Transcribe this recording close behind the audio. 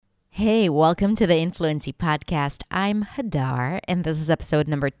Hey, welcome to the Fluency podcast. I'm Hadar, and this is episode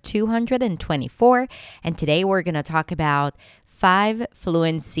number 224. And today we're going to talk about 5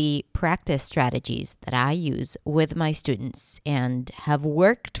 fluency practice strategies that I use with my students and have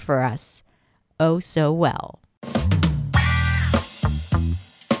worked for us oh so well.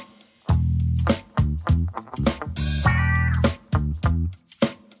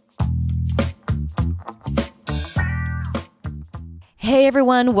 Hey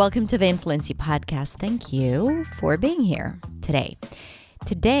everyone, welcome to the Fluency podcast. Thank you for being here today.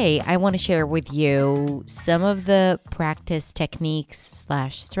 Today, I want to share with you some of the practice techniques /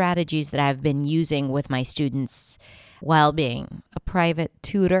 strategies that I've been using with my students while being a private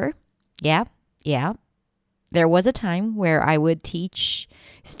tutor. Yeah. There was a time where I would teach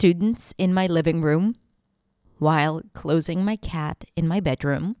students in my living room while closing my cat in my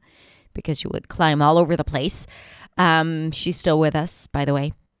bedroom because she would climb all over the place. She's still with us, by the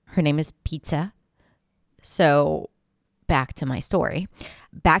way. Her name is Pizza. So back to my story.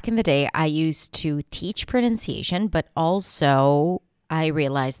 Back in the day, I used to teach pronunciation, but also I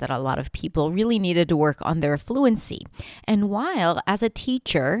realized that a lot of people really needed to work on their fluency. And while as a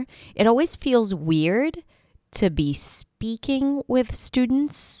teacher, it always feels weird to be speaking with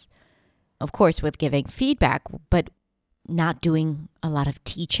students, of course, with giving feedback, but not doing a lot of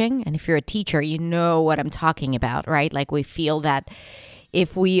teaching. And if you're a teacher, you know what I'm talking about, right? Like we feel that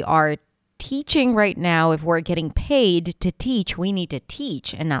if we are teaching right now, if we're getting paid to teach, we need to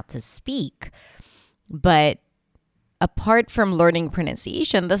teach and not to speak. But apart from learning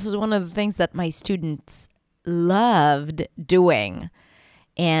pronunciation, this is one of the things that my students loved doing.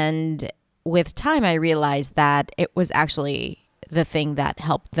 And with time, I realized that it was actually the thing that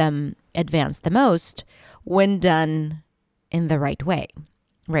helped them advance the most when done in the right way,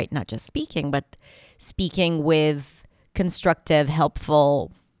 right? Not just speaking, but speaking with constructive,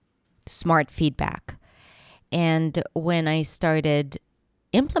 helpful, smart feedback. And when I started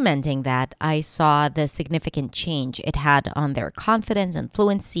implementing that, I saw the significant change it had on their confidence and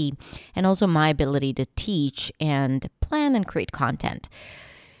fluency, and also my ability to teach and plan and create content.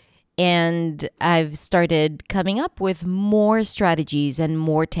 And I've started coming up with more strategies and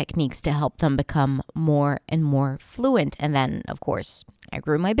more techniques to help them become more and more fluent. And then, of course, I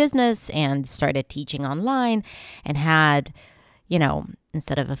grew my business and started teaching online and had,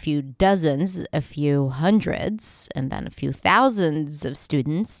 instead of a few dozens, a few hundreds, and then a few thousands of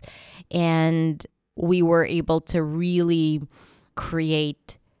students. And we were able to really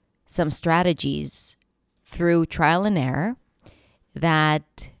create some strategies through trial and error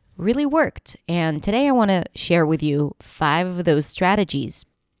that really worked. And today I want to share with you 5 of those strategies.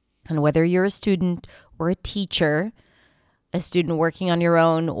 And whether you're a student or a teacher, a student working on your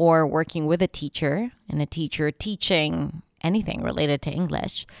own or working with a teacher, and a teacher teaching anything related to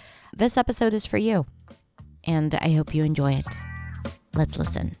English, this episode is for you. And I hope you enjoy it. Let's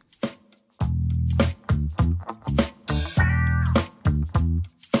listen.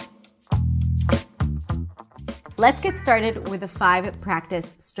 Let's get started with the 5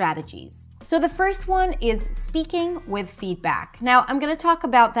 practice strategies. So the first one is speaking with feedback. Now, I'm going to talk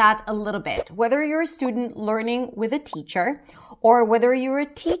about that a little bit. Whether you're a student learning with a teacher or whether you're a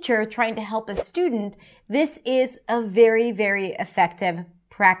teacher trying to help a student, this is a very, very effective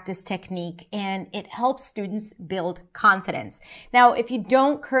practice technique, and it helps students build confidence. Now, if you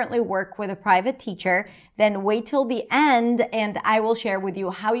don't currently work with a private teacher, then wait till the end and I will share with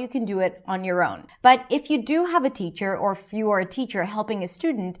you how you can do it on your own. But if you do have a teacher, or if you are a teacher helping a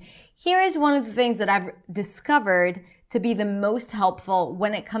student, here is one of the things that I've discovered to be the most helpful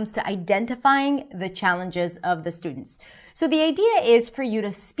when it comes to identifying the challenges of the students. So the idea is for you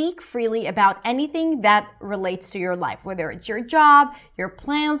to speak freely about anything that relates to your life, whether it's your job, your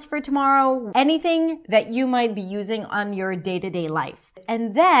plans for tomorrow, anything that you might be using on your day-to-day life.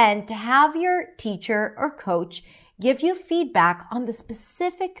 And then to have your teacher or coach give you feedback on the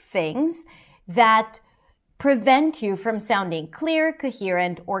specific things that prevent you from sounding clear,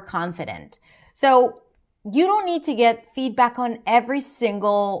 coherent, or confident. So you don't need to get feedback on every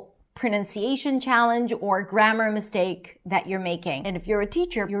single pronunciation challenge or grammar mistake that you're making. And if you're a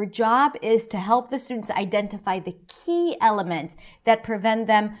teacher, your job is to help the students identify the key elements that prevent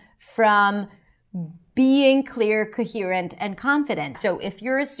them from being clear, coherent, and confident. So if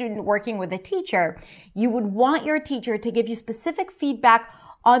you're a student working with a teacher, you would want your teacher to give you specific feedback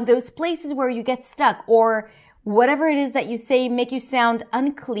on those places where you get stuck, or whatever it is that you say make you sound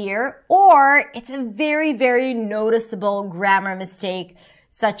unclear, or it's a very, very noticeable grammar mistake,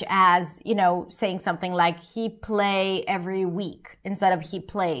 such as, saying something like he play every week instead of he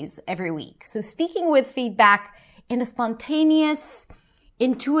plays every week. So speaking with feedback in a spontaneous,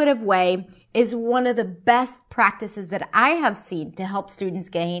 intuitive way is one of the best practices that I have seen to help students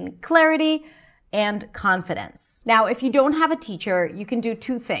gain clarity and confidence. Now, if you don't have a teacher, you can do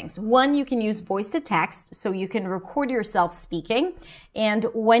two things. One, you can use voice to text, so you can record yourself speaking. And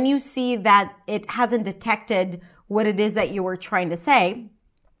when you see that it hasn't detected what it is that you were trying to say,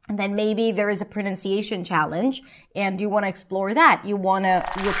 and then maybe there is a pronunciation challenge and you want to explore that. You want to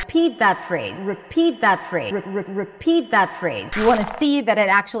repeat that phrase, repeat that phrase. You want to see that it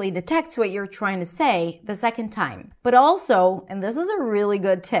actually detects what you're trying to say the second time. But also, and this is a really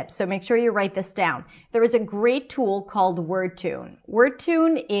good tip, so make sure you write this down. There is a great tool called WordTune.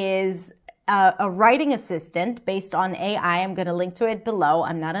 WordTune is a writing assistant based on AI. I'm going to link to it below.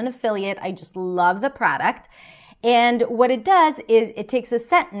 I'm not an affiliate. I just love the product. And what it does is it takes a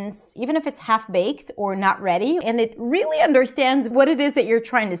sentence, even if it's half-baked or not ready, and it really understands what it is that you're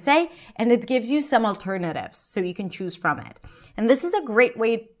trying to say, and it gives you some alternatives so you can choose from it. And this is a great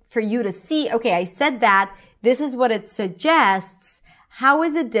way for you to see, okay, I said that, this is what it suggests. How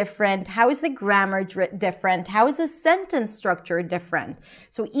is it different? How is the grammar different? How is the sentence structure different?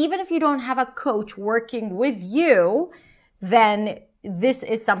 So even if you don't have a coach working with you, then this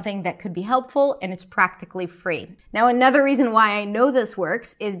is something that could be helpful, and it's practically free. Now, another reason why I know this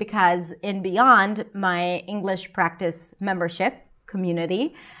works is because in Beyond, my English practice membership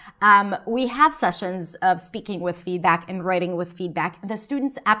community, we have sessions of speaking with feedback and writing with feedback, and the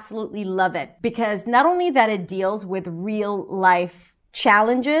students absolutely love it because not only that it deals with real life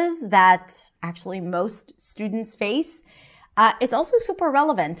challenges that actually most students face, it's also super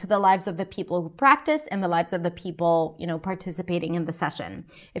relevant to the lives of the people who practice and the lives of the people, participating in the session.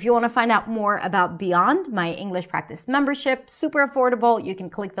 If you want to find out more about Beyond, my English practice membership, super affordable, you can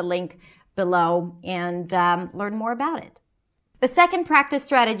click the link below and learn more about it. The second practice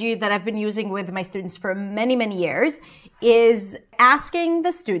strategy that I've been using with my students for many, many years is asking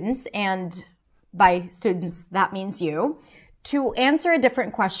the students, and by students, that means you, to answer a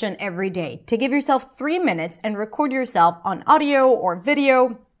different question every day, to give yourself 3 minutes and record yourself on audio or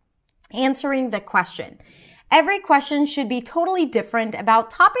video answering the question. Every question should be totally different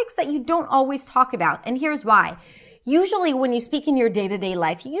about topics that you don't always talk about. And here's why. Usually when you speak in your day-to-day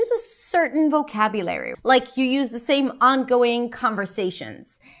life, you use a certain vocabulary, like you use the same ongoing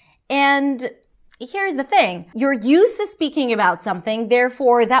conversations. And here's the thing. You're used to speaking about something,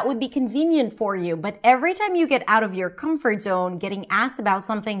 therefore that would be convenient for you. But every time you get out of your comfort zone, getting asked about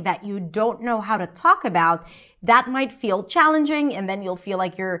something that you don't know how to talk about, that might feel challenging, and then you'll feel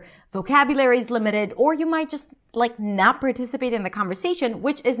like your vocabulary is limited, or you might just not participate in the conversation,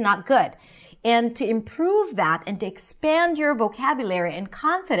 which is not good. And to improve that and to expand your vocabulary and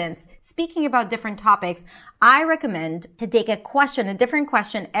confidence speaking about different topics, I recommend to take a different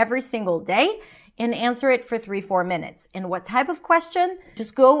question every single day and answer it for 3-4 minutes. And what type of question?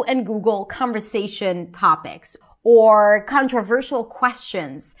 Just go and Google conversation topics or controversial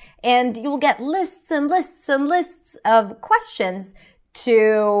questions, and you'll get lists and lists and lists of questions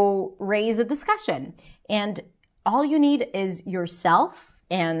to raise a discussion. And all you need is yourself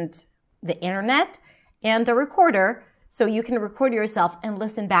and the internet and a recorder, so you can record yourself and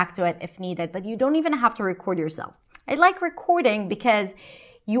listen back to it if needed, but you don't even have to record yourself. I like recording because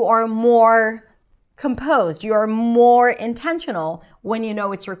you are more composed, you are more intentional when you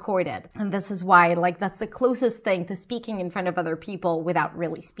know it's recorded. And this is why, that's the closest thing to speaking in front of other people without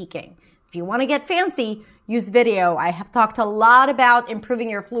really speaking. If you want to get fancy, use video. I have talked a lot about improving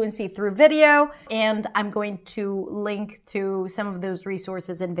your fluency through video, and I'm going to link to some of those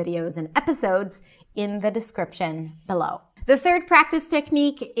resources and videos and episodes in the description below. The third practice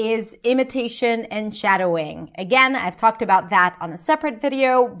technique is imitation and shadowing. Again, I've talked about that on a separate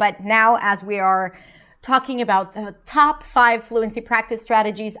video, but now as we are talking about the top 5 fluency practice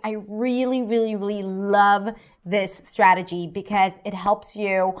strategies, I really, really, really love this strategy because it helps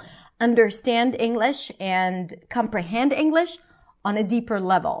you understand English and comprehend English on a deeper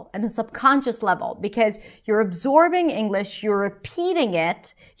level, on a subconscious level, because you're absorbing English, you're repeating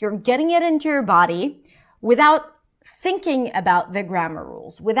it, you're getting it into your body without thinking about the grammar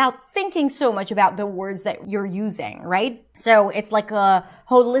rules, without thinking so much about the words that you're using, right? So it's like a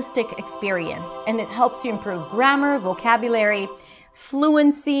holistic experience, and it helps you improve grammar, vocabulary,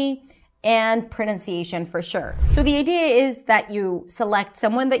 fluency, and pronunciation for sure. So the idea is that you select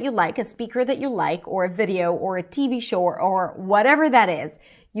someone that you like, a speaker that you like, or a video, or a TV show, or whatever that is.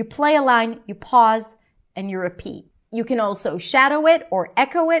 You play a line, you pause, and you repeat. You can also shadow it or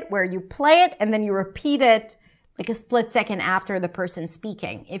echo it, where you play it and then you repeat it like a split second after the person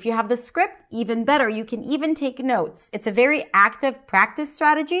speaking. If you have the script, even better. You can even take notes. It's a very active practice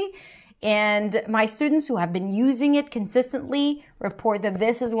strategy. And my students who have been using it consistently report that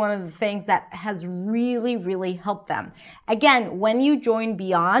this is one of the things that has really, really helped them. Again, when you join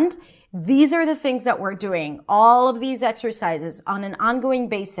Beyond, these are the things that we're doing, all of these exercises on an ongoing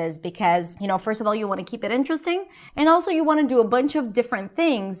basis because, first of all, you want to keep it interesting. And also you want to do a bunch of different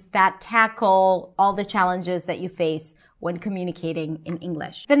things that tackle all the challenges that you face when communicating in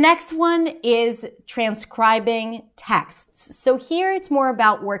English. The next one is transcribing texts. So here it's more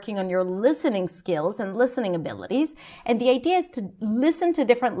about working on your listening skills and listening abilities. And the idea is to listen to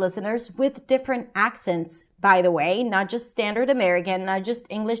different listeners with different accents, by the way, not just standard American, not just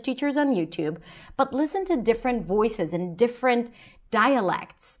English teachers on YouTube, but listen to different voices and different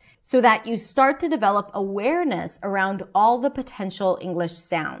dialects so that you start to develop awareness around all the potential English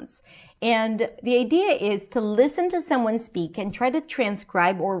sounds. And the idea is to listen to someone speak and try to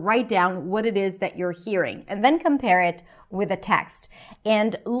transcribe or write down what it is that you're hearing and then compare it with a text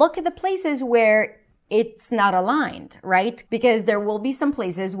and look at the places where it's not aligned, right? Because there will be some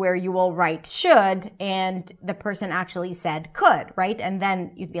places where you will write should and the person actually said could, right? And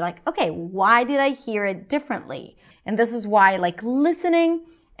then you'd be like, okay, why did I hear it differently? And this is why listening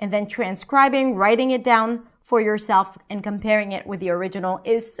and then transcribing, writing it down for yourself and comparing it with the original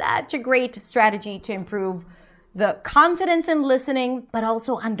is such a great strategy to improve the confidence in listening, but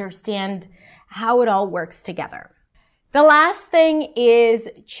also understand how it all works together. The last thing is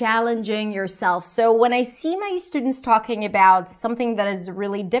challenging yourself. So when I see my students talking about something that is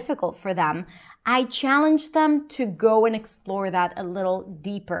really difficult for them, I challenge them to go and explore that a little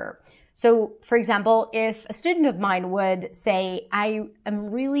deeper. So, for example, if a student of mine would say, I am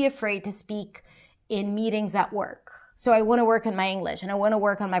really afraid to speak in meetings at work. So I want to work on my English and I want to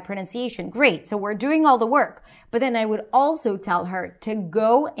work on my pronunciation. Great. So we're doing all the work. But then I would also tell her to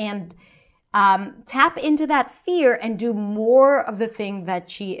go and tap into that fear and do more of the thing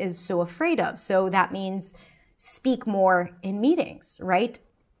that she is so afraid of. So that means speak more in meetings, right?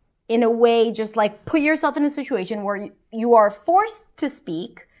 In a way, just put yourself in a situation where you are forced to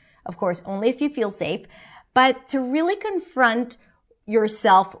speak, of course, only if you feel safe, but to really confront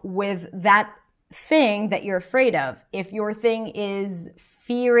yourself with that thing that you're afraid of. If your thing is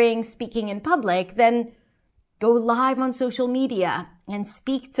fearing speaking in public, then go live on social media and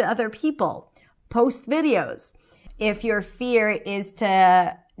speak to other people. Post videos. If your fear is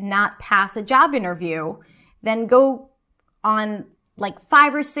to not pass a job interview, then go on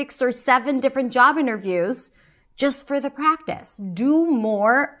 5 or 6 or 7 different job interviews just for the practice. Do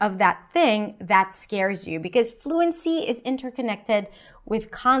more of that thing that scares you because fluency is interconnected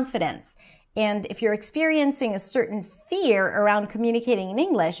with confidence. And if you're experiencing a certain fear around communicating in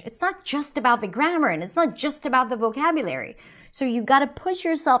English, it's not just about the grammar and it's not just about the vocabulary. So you got to push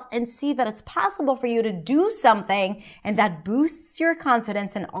yourself and see that it's possible for you to do something and that boosts your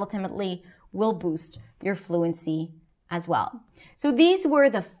confidence and ultimately will boost your fluency as well. So these were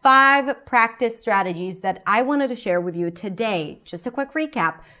the 5 practice strategies that I wanted to share with you today. Just a quick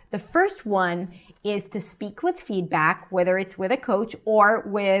recap. The first one is to speak with feedback, whether it's with a coach or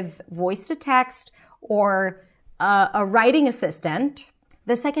with voice to text or a writing assistant.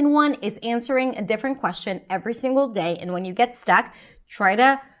 The second one is answering a different question every single day. And when you get stuck, try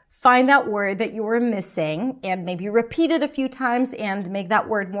to find that word that you were missing and maybe repeat it a few times and make that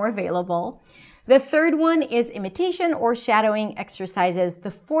word more available. The third one is imitation or shadowing exercises.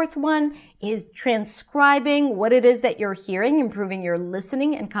 The fourth one is transcribing what it is that you're hearing, improving your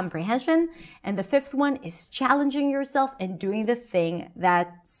listening and comprehension. And the fifth one is challenging yourself and doing the thing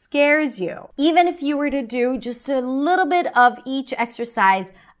that scares you. Even if you were to do just a little bit of each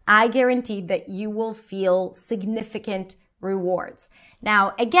exercise, I guarantee that you will feel significant rewards.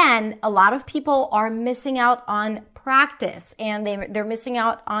 Now, again, a lot of people are missing out on practice and they're missing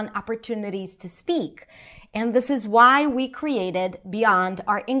out on opportunities to speak. And this is why we created Beyond,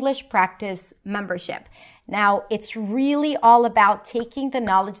 our English practice membership. Now, it's really all about taking the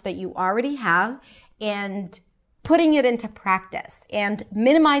knowledge that you already have and putting it into practice and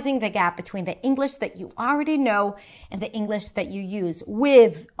minimizing the gap between the English that you already know and the English that you use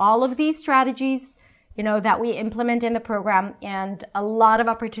with all of these strategies that we implement in the program and a lot of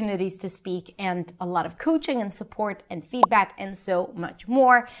opportunities to speak and a lot of coaching and support and feedback and so much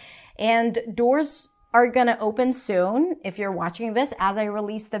more. And doors are going to open soon. If you're watching this as I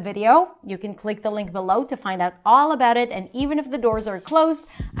release the video, you can click the link below to find out all about it. And even if the doors are closed,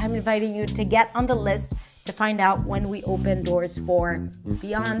 I'm inviting you to get on the list to find out when we open doors for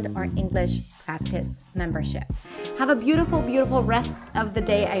Beyond, our English practice membership. Have a beautiful, beautiful rest of the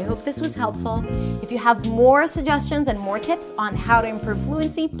day. I hope this was helpful. If you have more suggestions and more tips on how to improve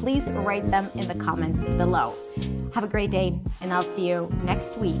fluency, please write them in the comments below. Have a great day, and I'll see you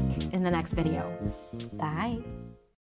next week in the next video. Bye.